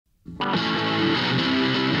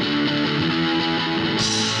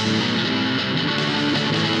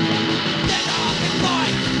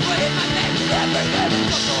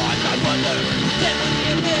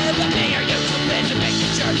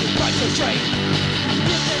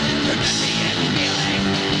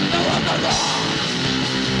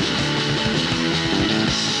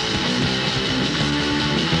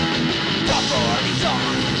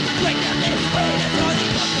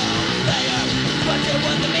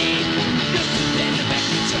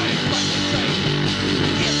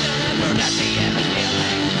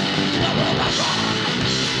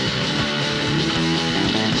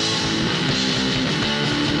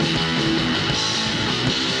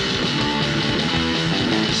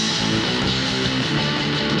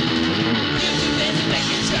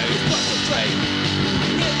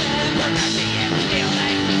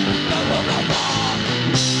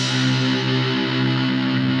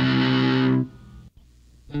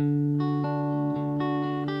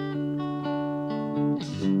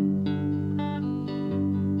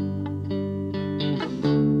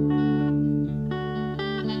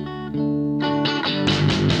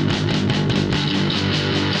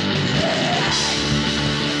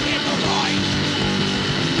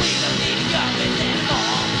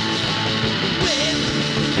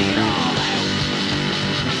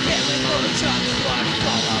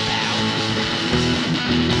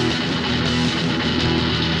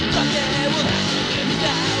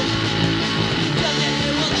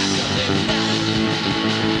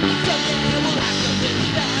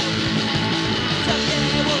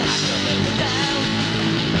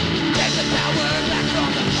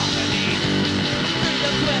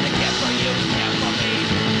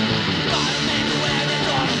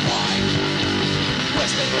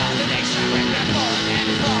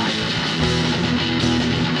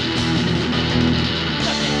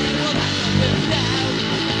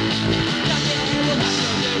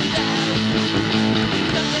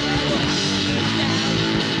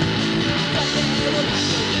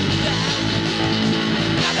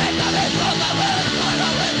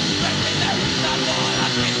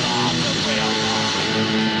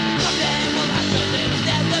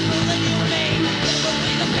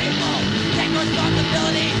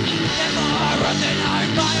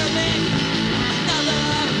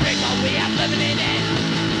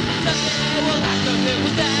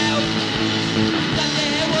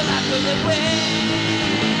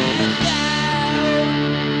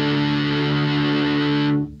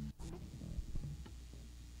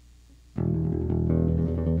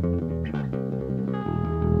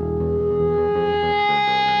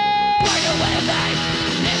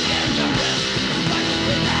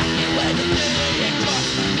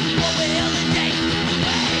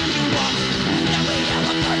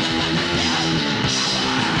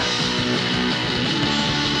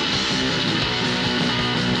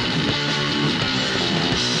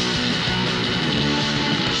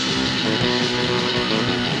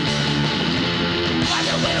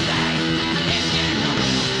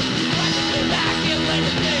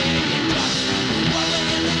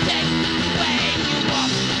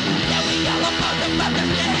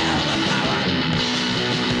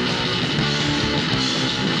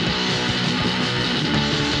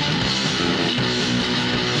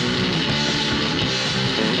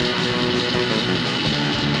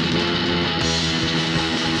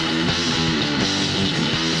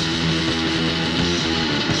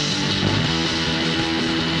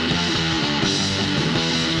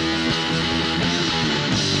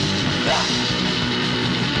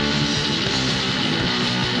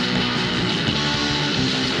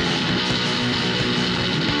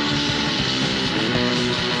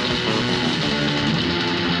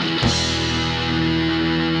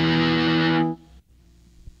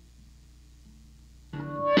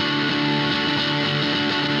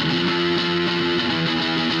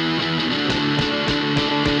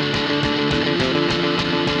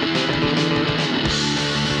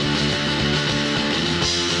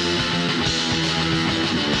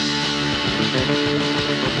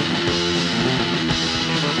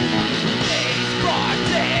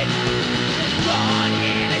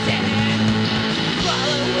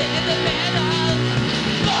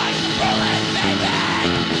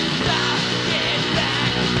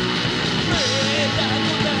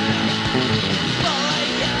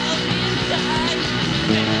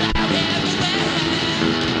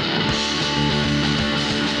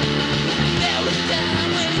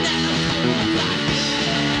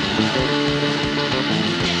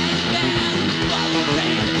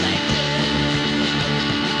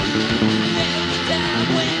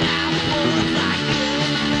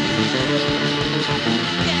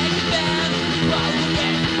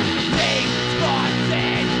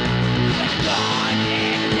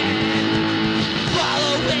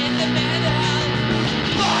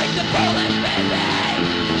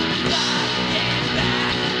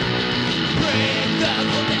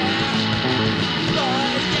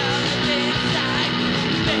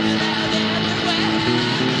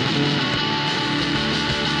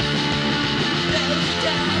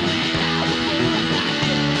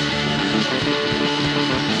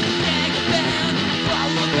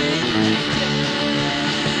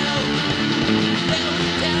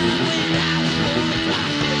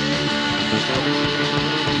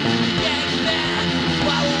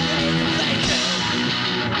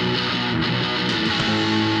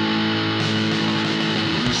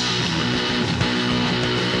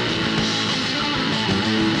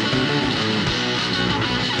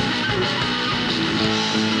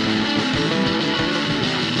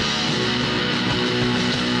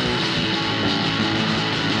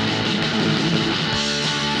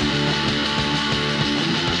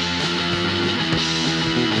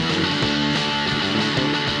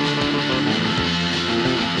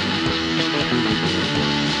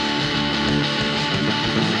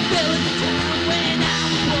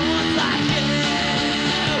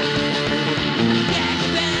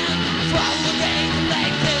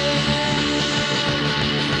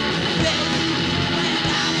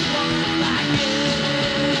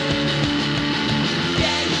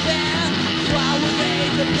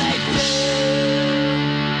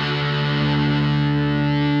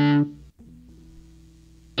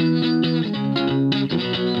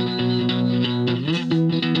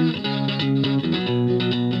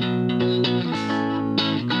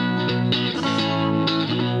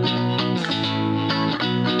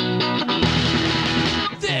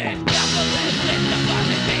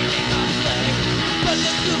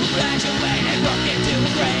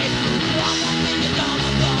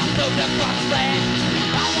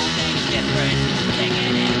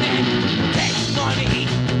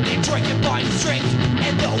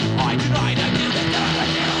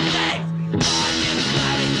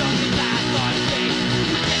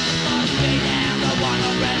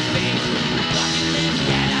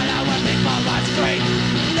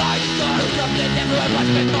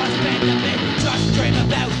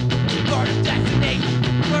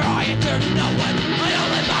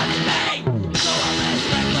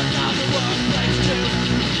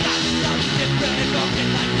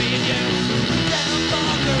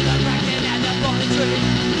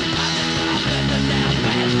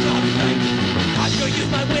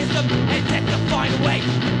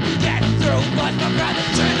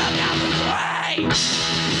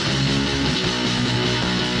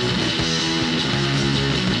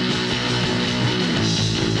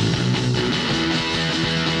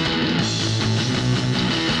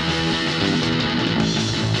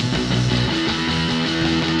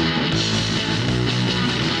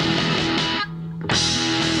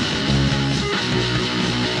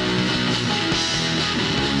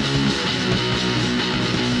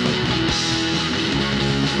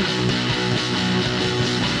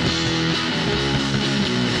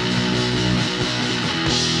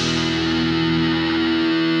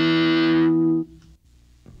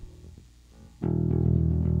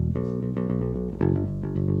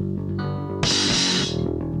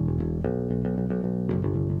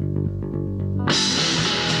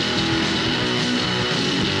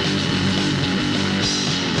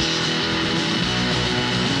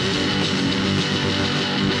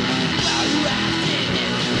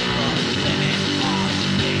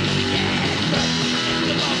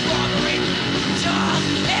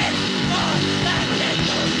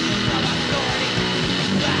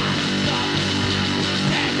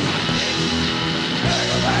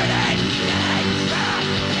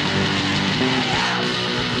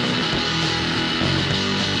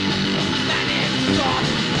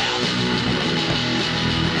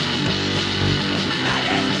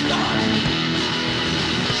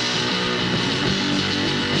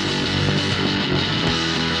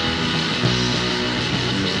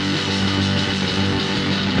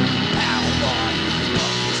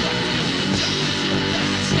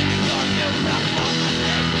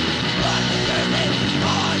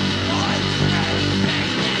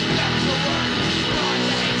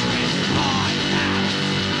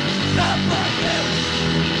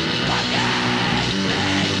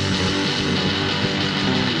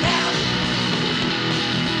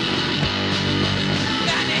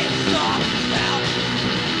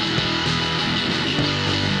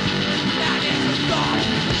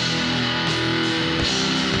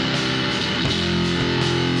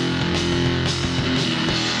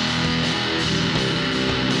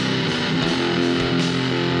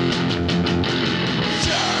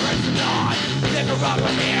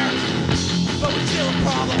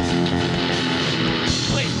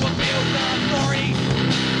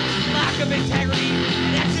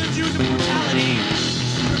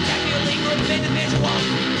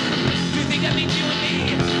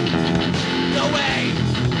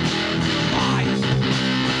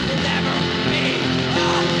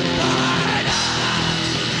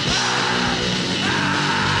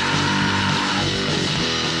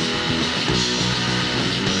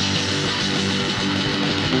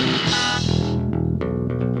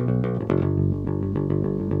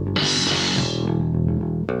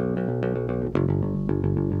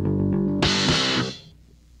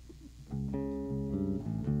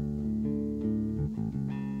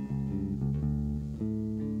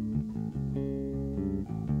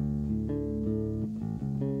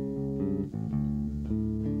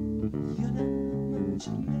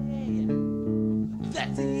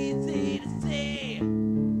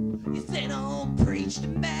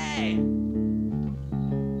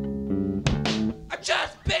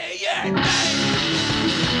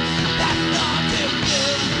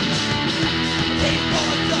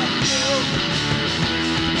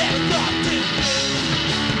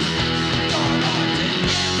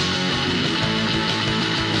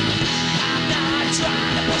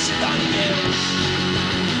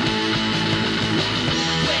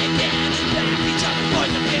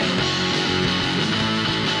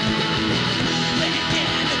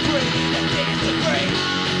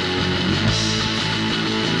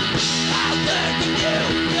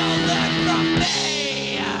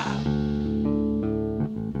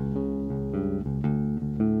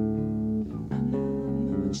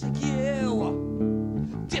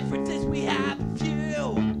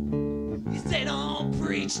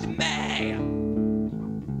to me.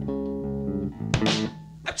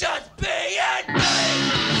 I'm just being me.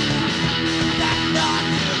 That's not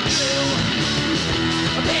to you.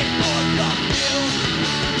 I'm being more confused.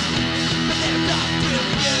 But they're up to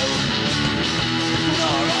you.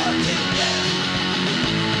 Nor up to you.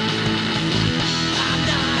 I'm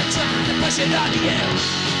not trying to push it onto you.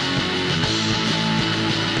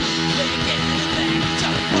 We can think each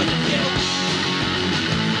other's point of view.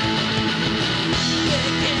 We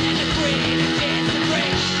can agree to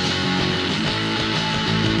disagree.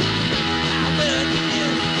 I'll learn from you,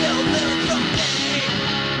 you'll learn from me.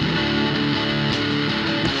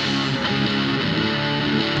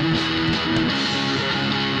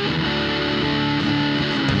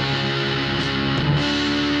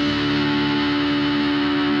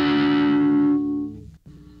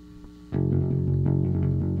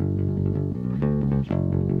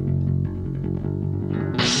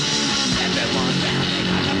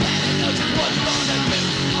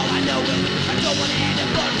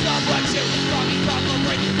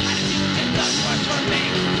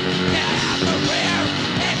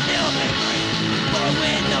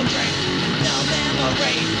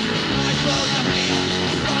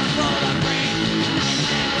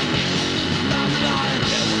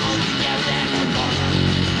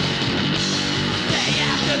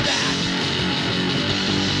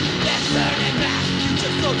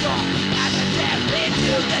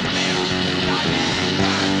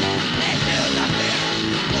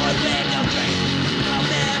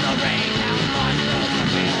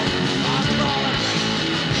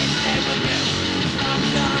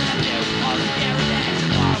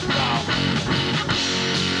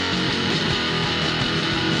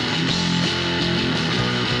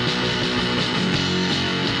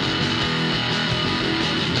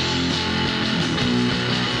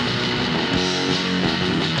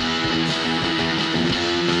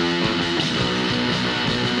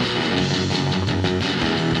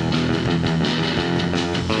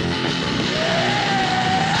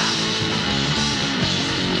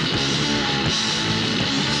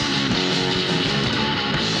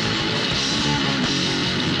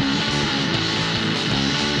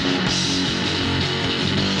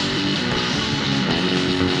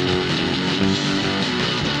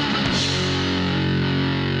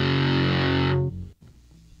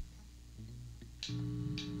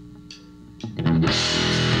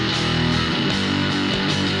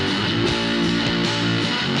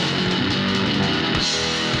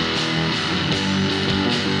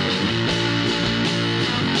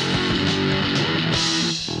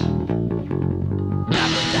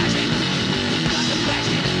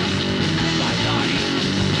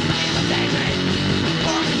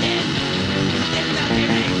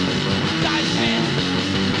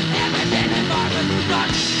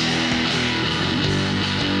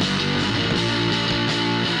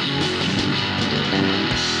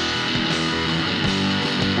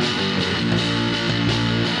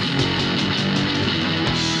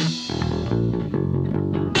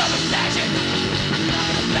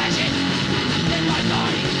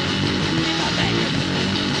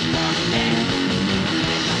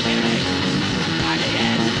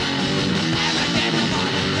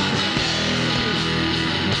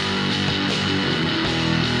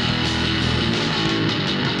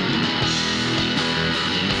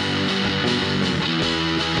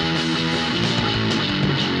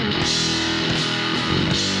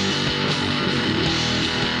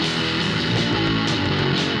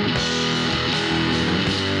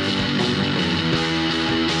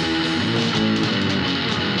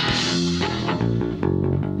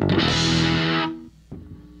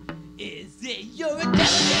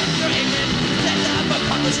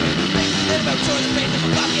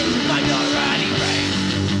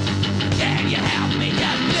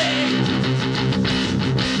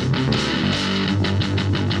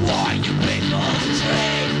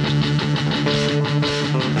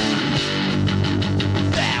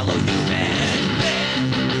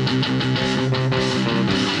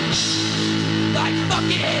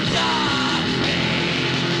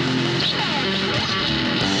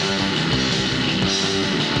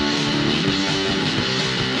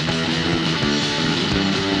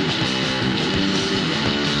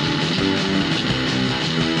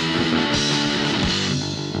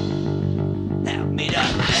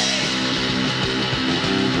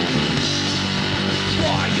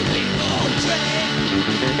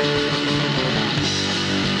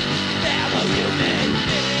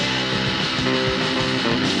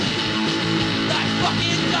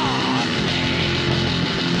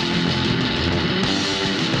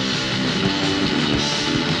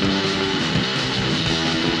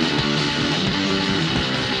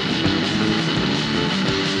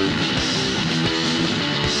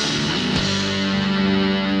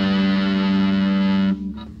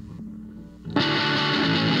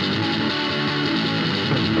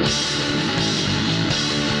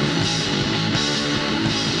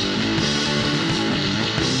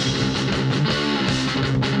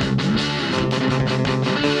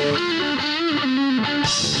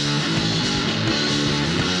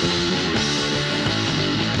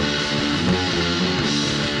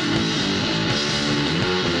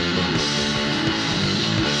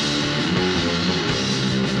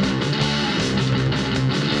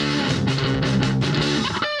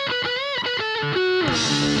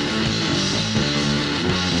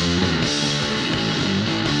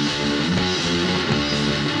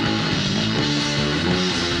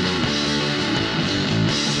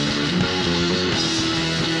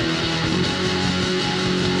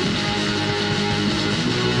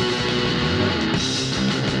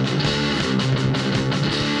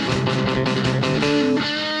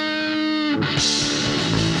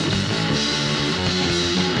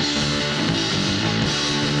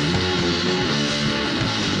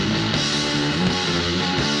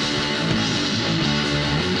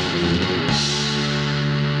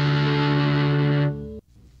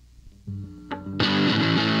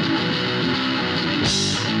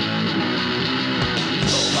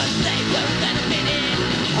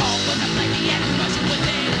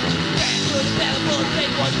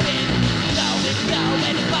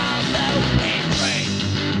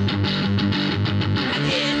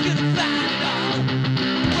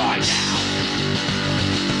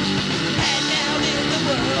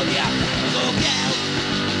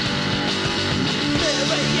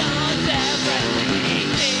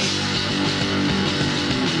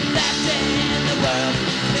 world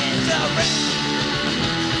is a ring.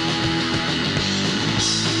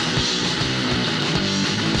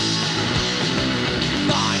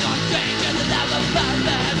 Mine on change and the love of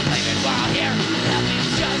purpose. Living while here, help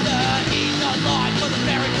each other. He's alive for the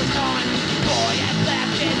very first time. Boy has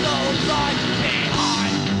left his old life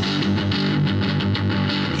behind.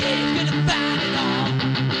 He's gonna find it all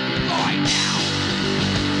right now.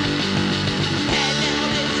 And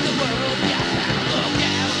out into the world, yeah, better look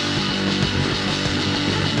out.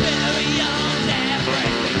 Very young,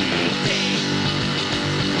 everything 18.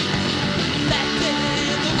 That's in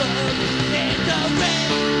the world, it's a ring.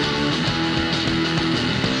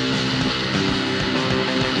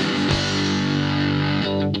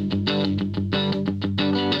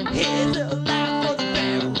 Here's a laugh for the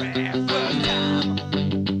very first time.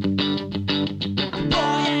 The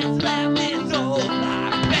boy has left his old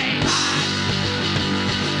life behind.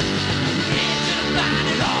 He's gonna find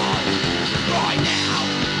it all right now.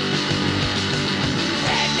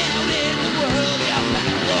 And out in the world, you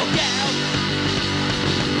better look out.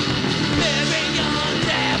 Very young,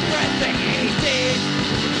 everything he sees.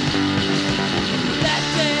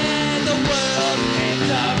 That's in the world, it's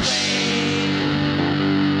a ring.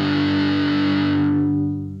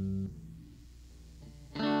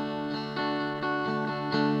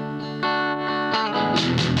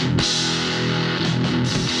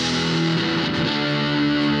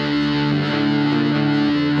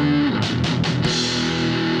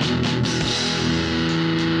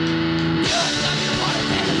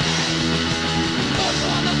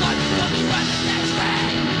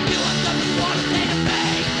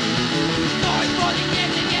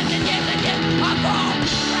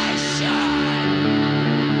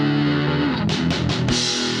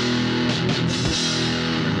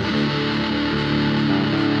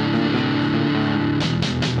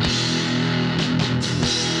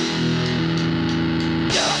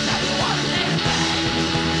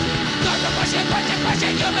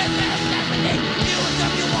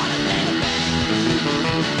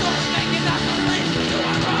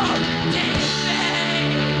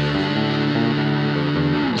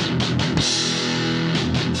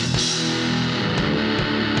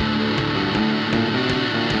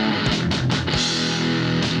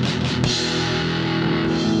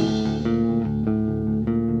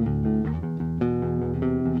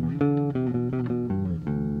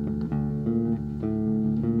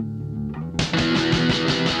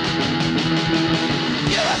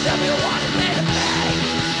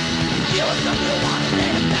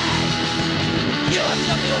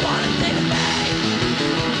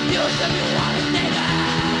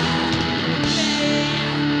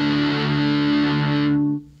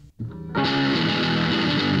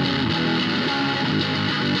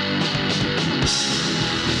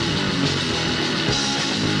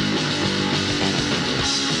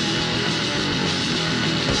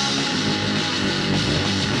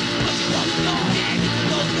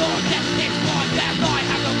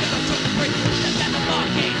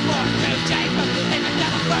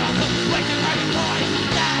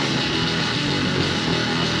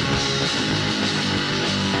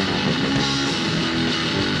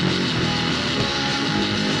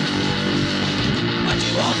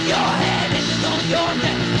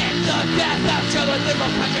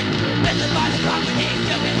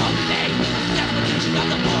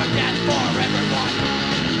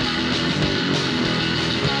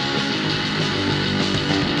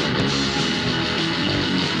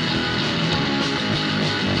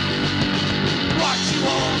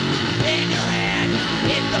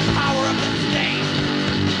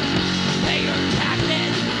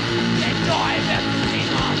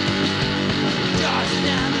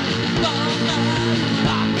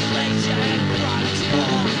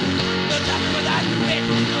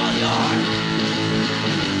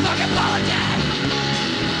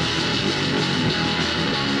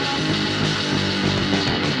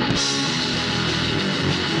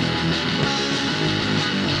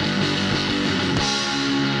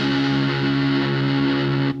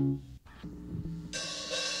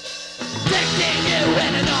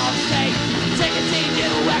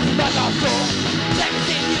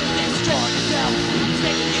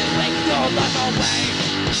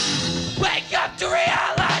 Wake up to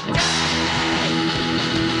reality.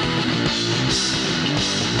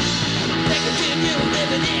 They continue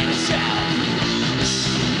living in a shell.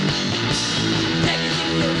 They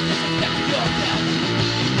continue disrespecting yourself.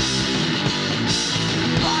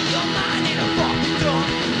 Lock your mind in a fucking door.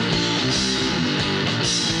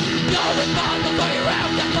 You're responsible for your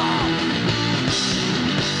out the fall.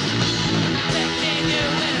 They continue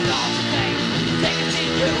in an awful thing. They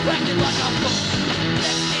continue acting like a fool.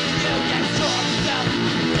 They continue getting strong.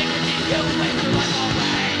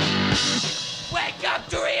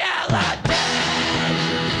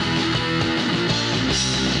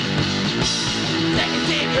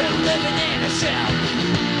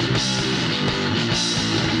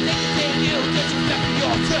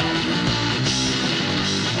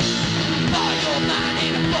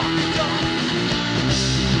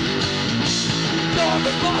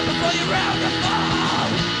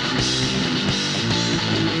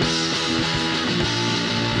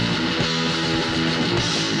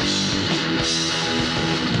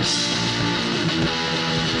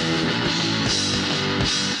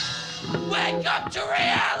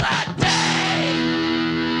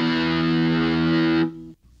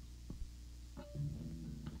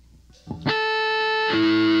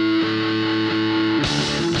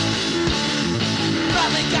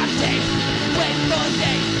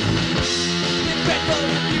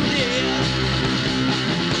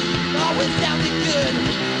 it sounded good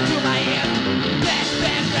to my ear. Fast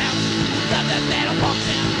background, love that metal punk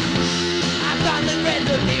sound. I finally read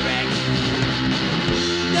the lyrics.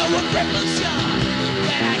 No revolution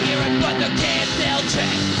when I hear it, but the cancel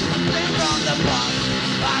check. Back on the bus,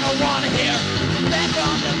 I don't wanna hear. Back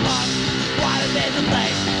on the bus, why did they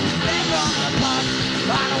delay? Back on the bus,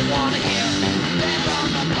 I don't wanna hear. Back on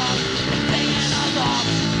the bus, singing along.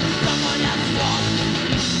 Someone else walk.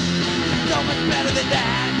 So much better than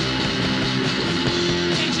that.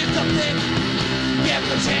 Teach you something, give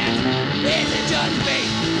it a chance. Is it just me,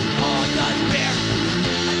 or does fear?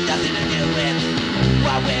 Nothing to do with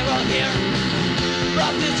while we're all here.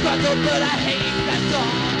 Love Disgruntled, but I hate that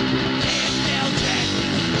song. Can't still check.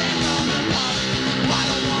 Back on the bus, I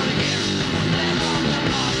don't wanna hear. Back on the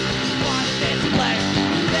bus, why did they play?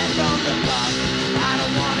 Back on the bus, I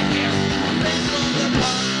don't wanna hear. Back on the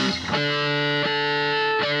bus.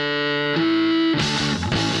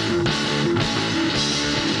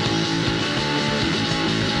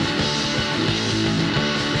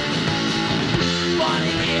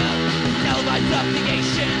 Wanna hear, no by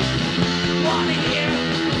subjugation. Wanna hear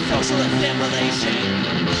social assimilation.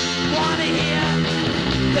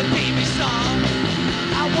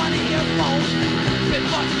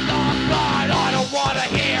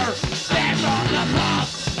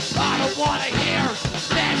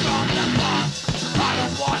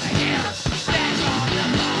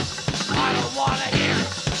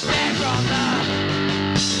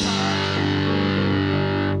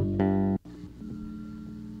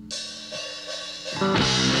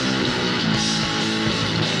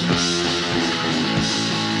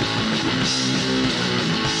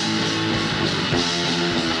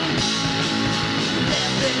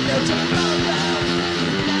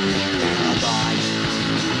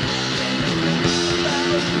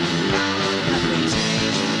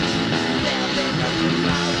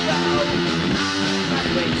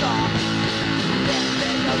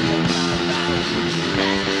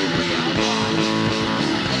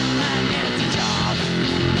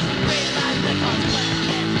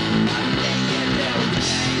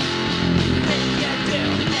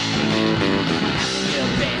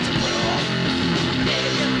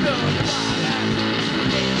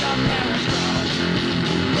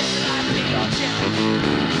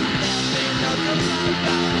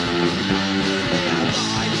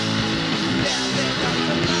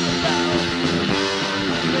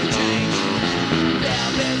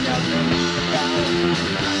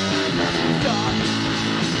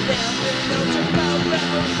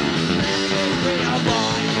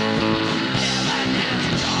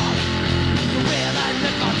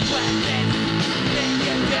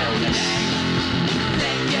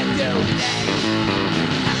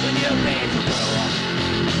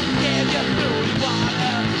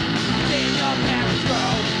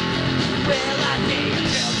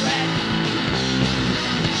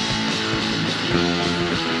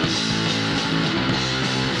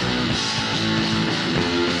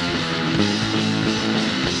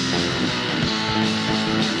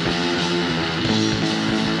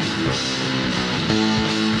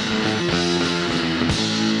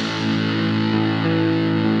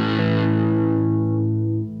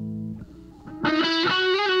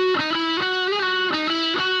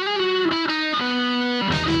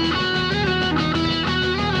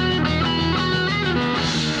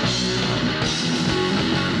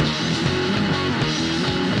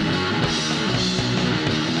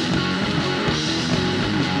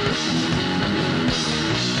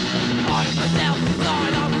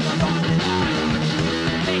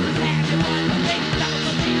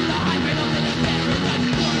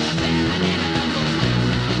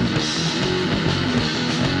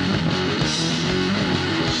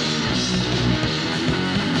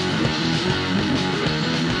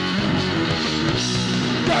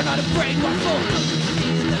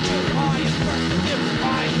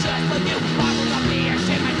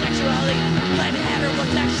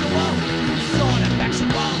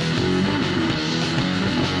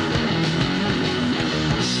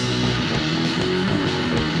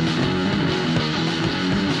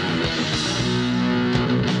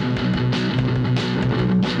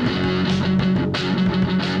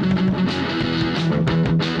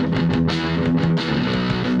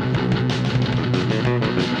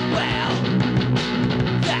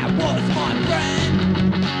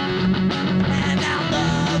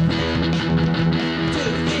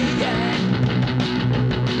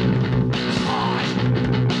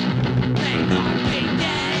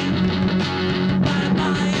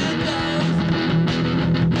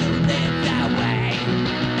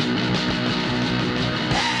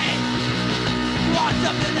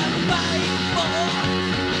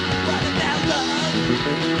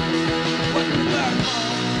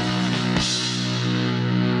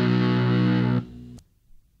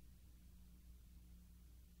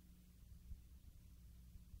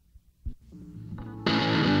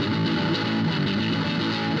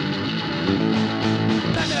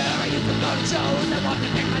 shows. I want to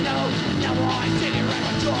pick my nose. Now I'm sitting right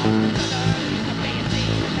on draw. I'm being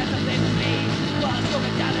seen. That's something to me. While I'm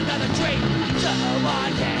smoking down another tree. So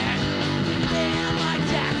I can feel my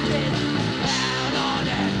taxes out on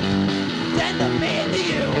it. Send them in to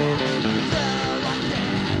you. So I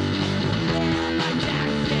can feel my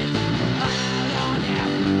taxes out on it.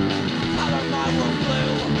 Color my world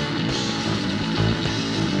blue.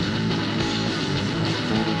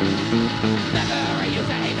 Never used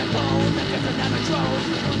to hate the cold, I'm just another troll.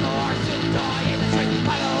 More to die in the street,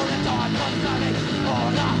 I know the dawn was coming. Or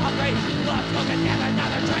the hungry, look, looking at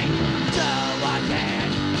another train. So I can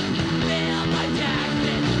feel my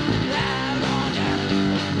taxes out on earth.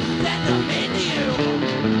 Send them into you.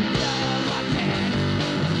 So I can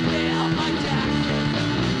feel my taxes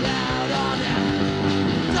out on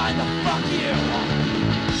earth. Time to fuck you.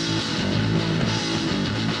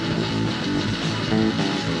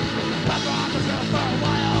 I'm wrong with you for a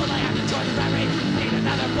while. I have to join the battery. Need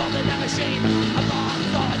another bolt in the machine. I'm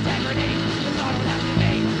lost all integrity. The thought will have to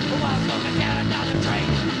be. While I'm looking at another train.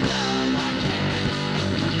 So I can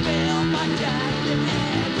feel my jacket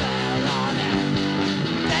out on it.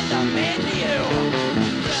 Send them into you.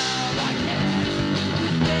 So I can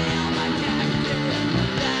feel my jacket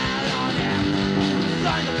out on it.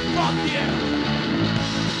 Time to fuck you.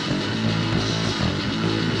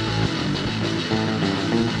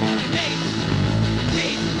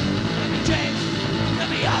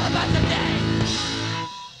 All about the day.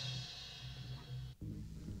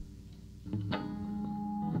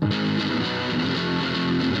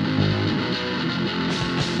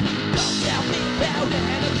 Don't tell me about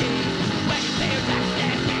energy. When you say your tax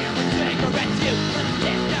stand here and cigarettes, you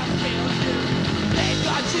understand how it feels you. They've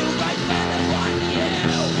got you right where they want you.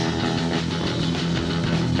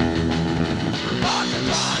 On the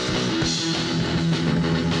run.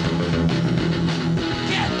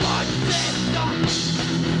 Get my system.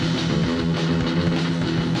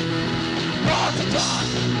 On the run.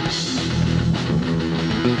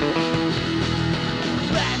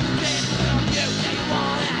 That's it from you. They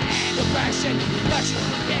wanna end oppression, but you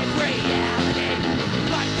get reality.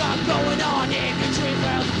 Like what's going on in your dream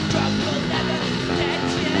world. Drugs will never let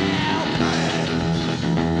you.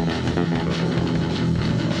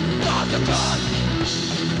 On the run.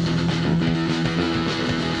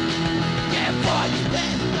 Get what you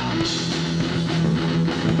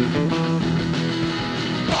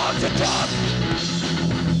on the run.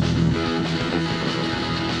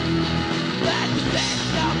 That's the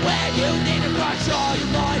system where you need to control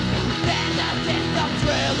your life. Then the system's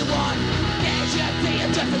really one. Can't you see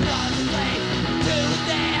it's just another slave to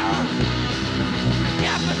their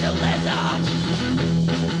capitalism?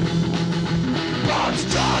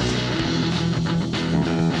 Construct.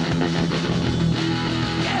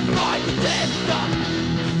 Can't fight the system.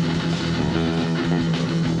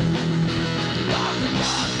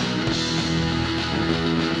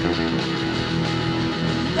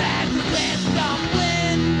 That's the system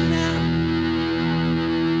win.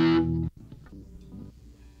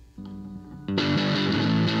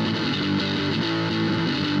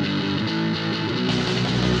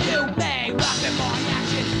 You may rock with my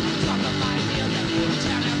action. Some of my deals that you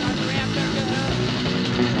turn out on the afternoon.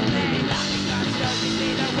 You may not be concerned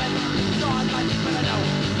either whether it's on my feet, but I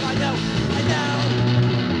know.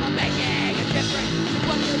 I'm making a difference.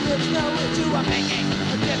 What you just know is you are making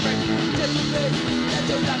a difference. Just a bit, that's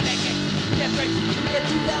what I'm making a difference. If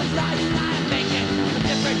you don't lie, I'm making a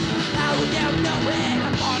difference. How would you know it?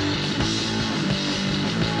 I'm on it.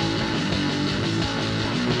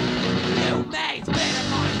 You may spit in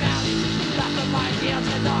my valley, laugh at my heels,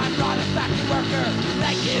 and I'm not a factory worker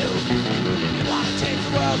like you. You wanna change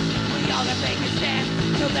the world, we all have make a stand.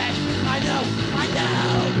 Till then, I know.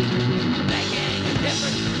 Making a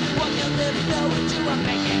difference. What you live, know what you are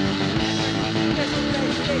making a difference. There's a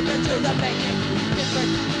great statement to the making a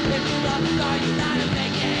difference. If you love the star, you're not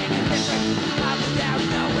making a difference. I was down,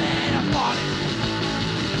 know it, I'm on it.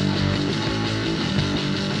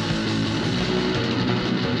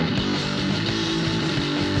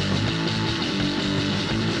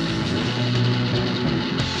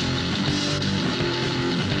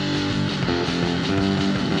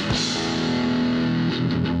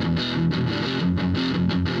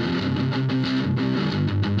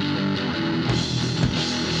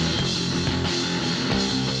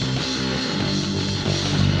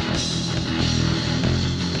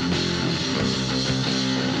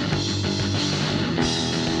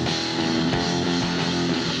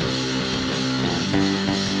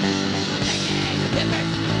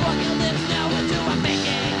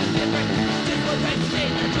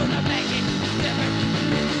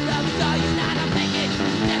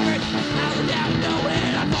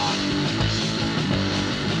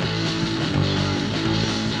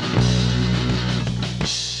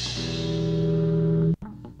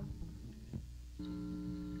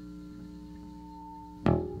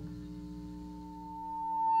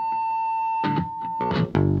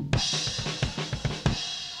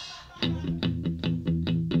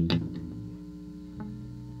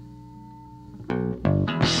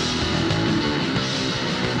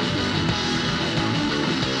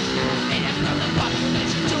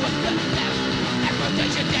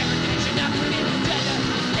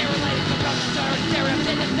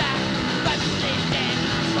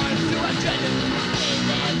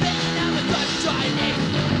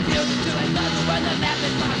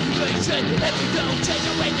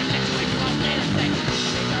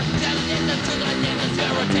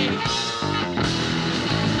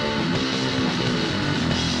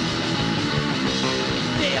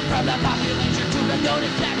 of the population to the known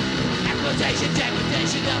effect. Exploitation,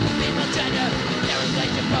 degradation of the female gender.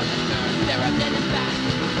 Sterilization from the stern, they're a minute back.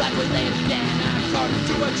 Like we live then, according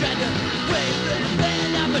to our gender. We've been a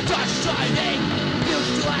plan of a dark society.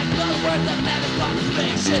 Used to act no worth of having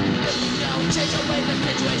conservation. If we don't change away the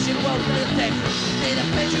situation, we'll be the same. Need a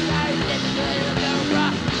patriotic, get the way of the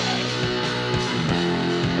rock.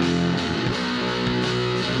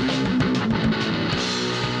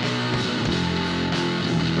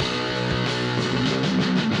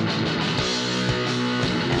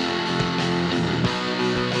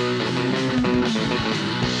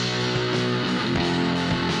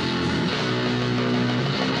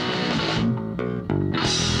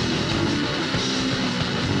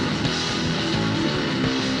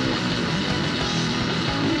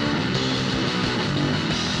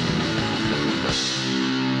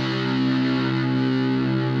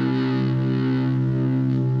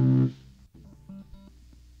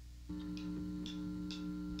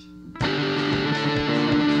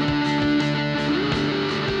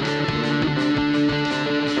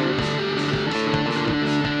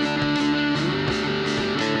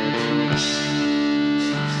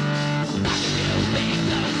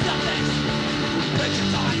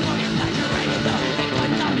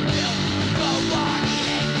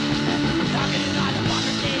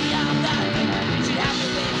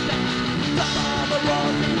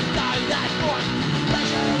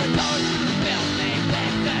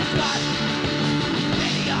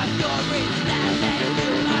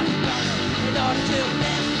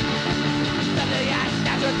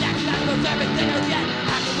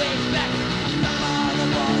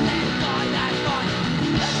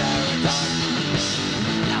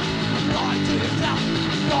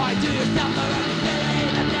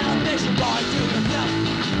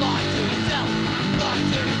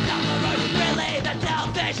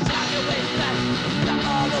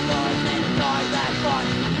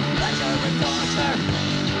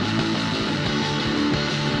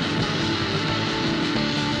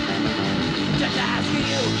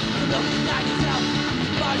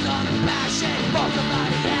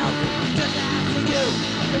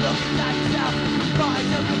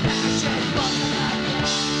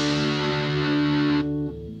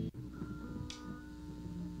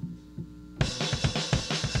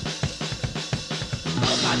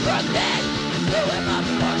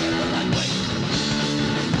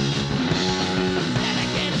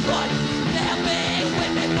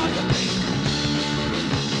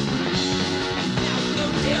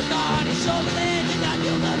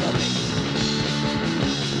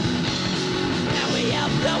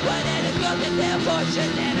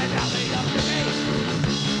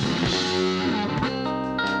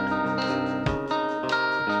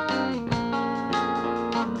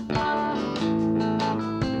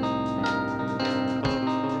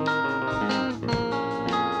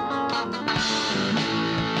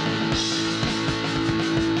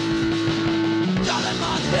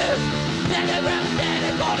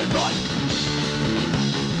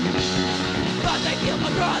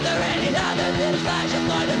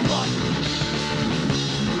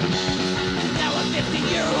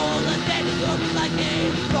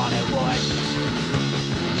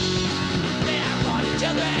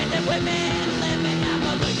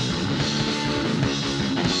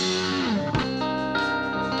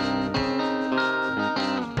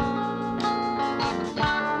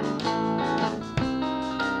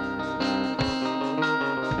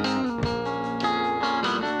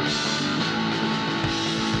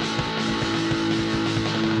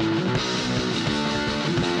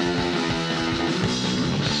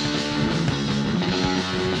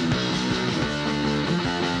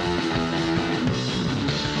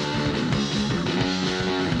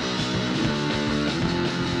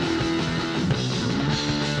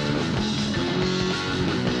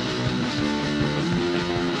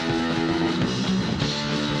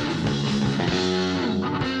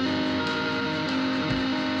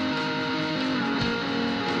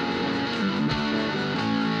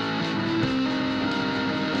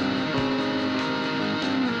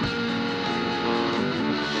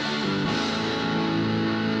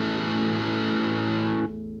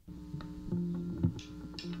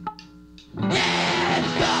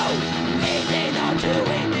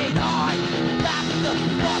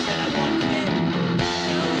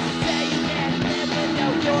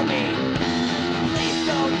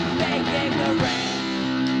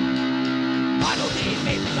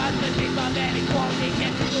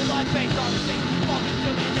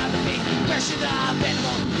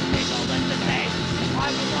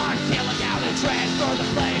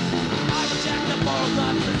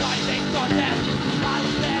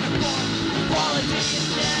 Quality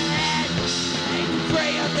is dead.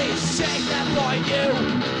 find you.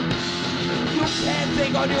 You can't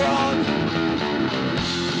think on your own.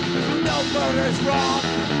 You know murder's wrong.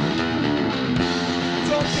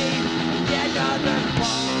 Don't be another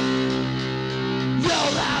one.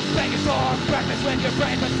 You'll have begging for breakfast with your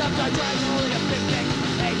brain, but sometimes trying only a big thing.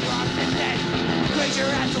 Hey, drops and then raise your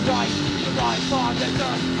hands to right, the right on the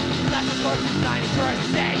earth. Left of course,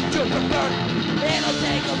 90% to prefer. It'll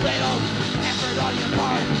take a little effort on your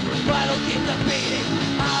part, but it'll keep the beating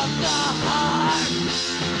of the heart.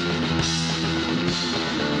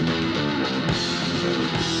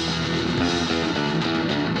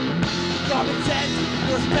 Common sense,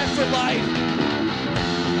 respect for life.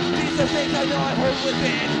 These are things I know I hold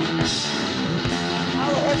within.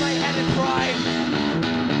 I'll hold my head in pride.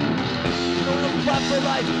 No love for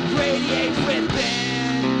life radiates within.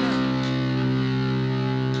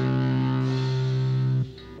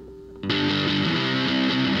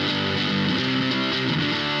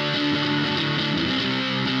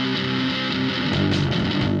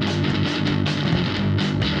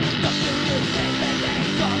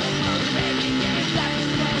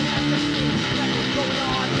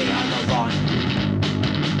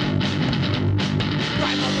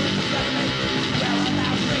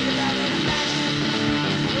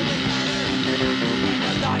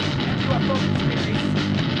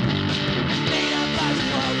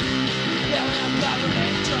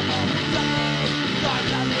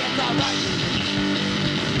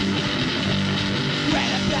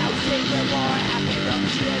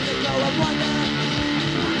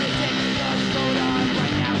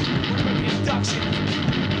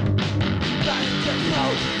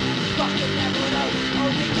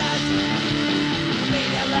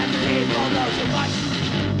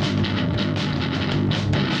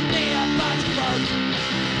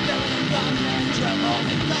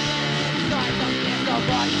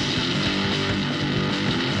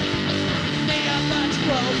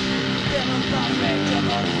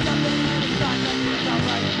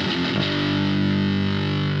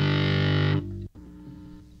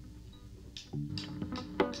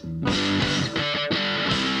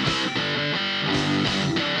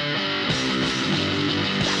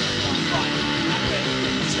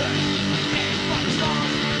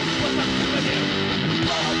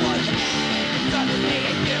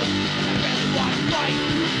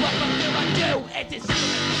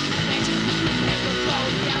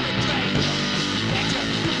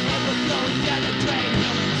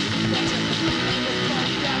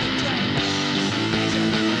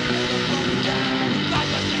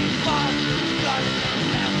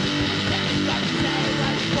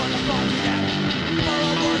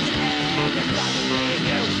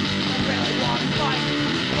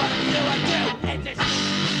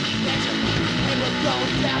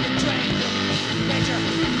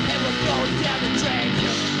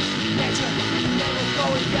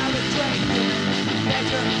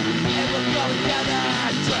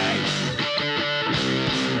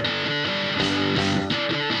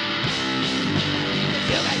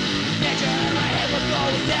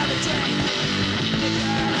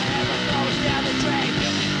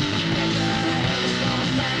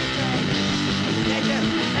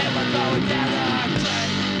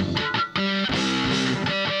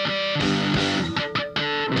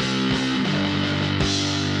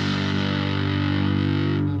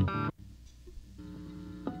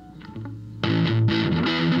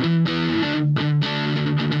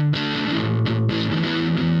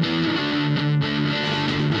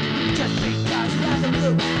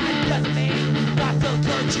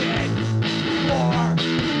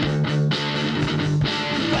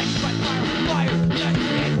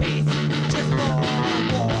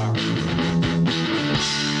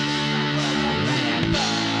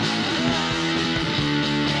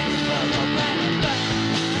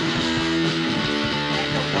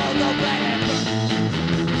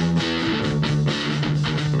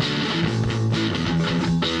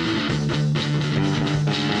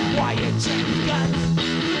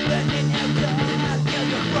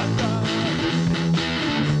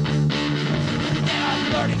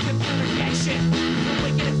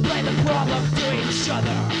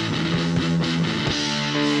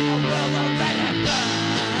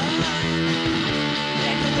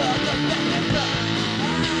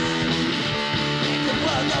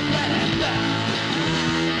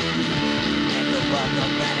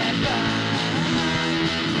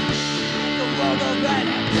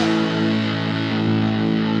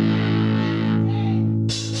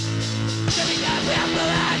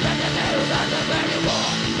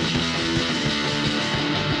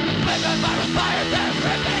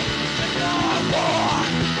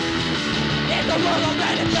 It's a world of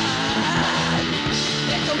red and blood.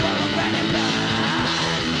 It's a world of red and blood.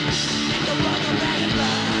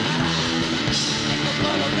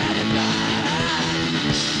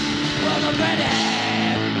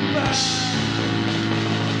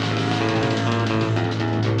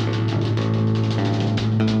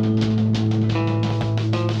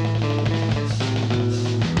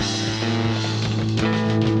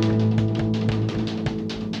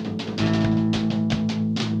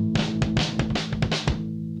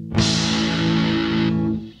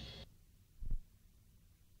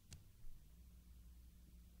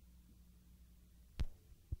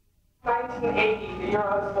 The year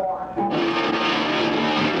I was born.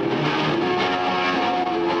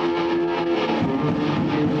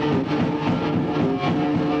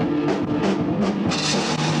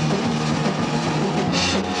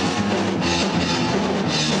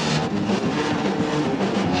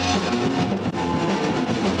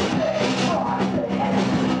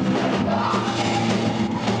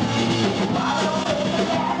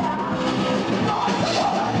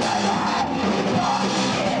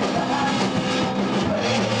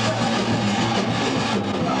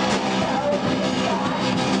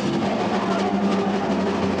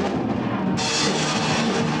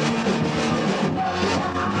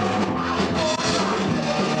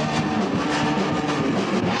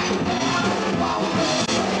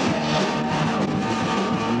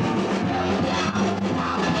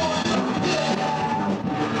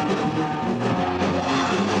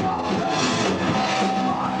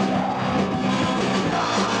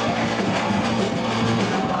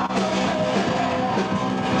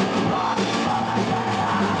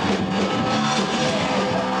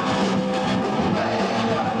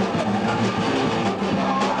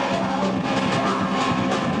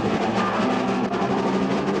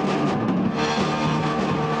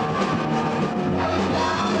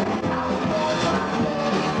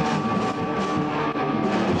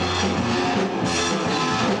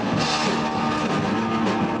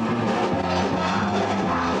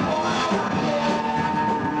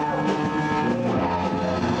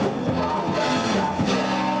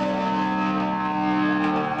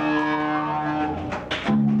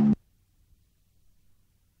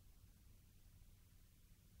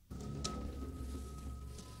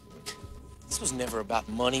 This was never about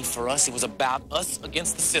money for us. It was about us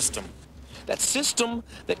against the system. That system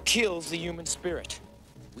that kills the human spirit.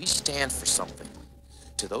 We stand for something.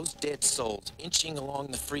 To those dead souls inching along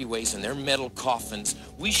the freeways in their metal coffins,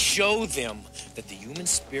 we show them that the human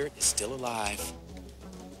spirit is still alive.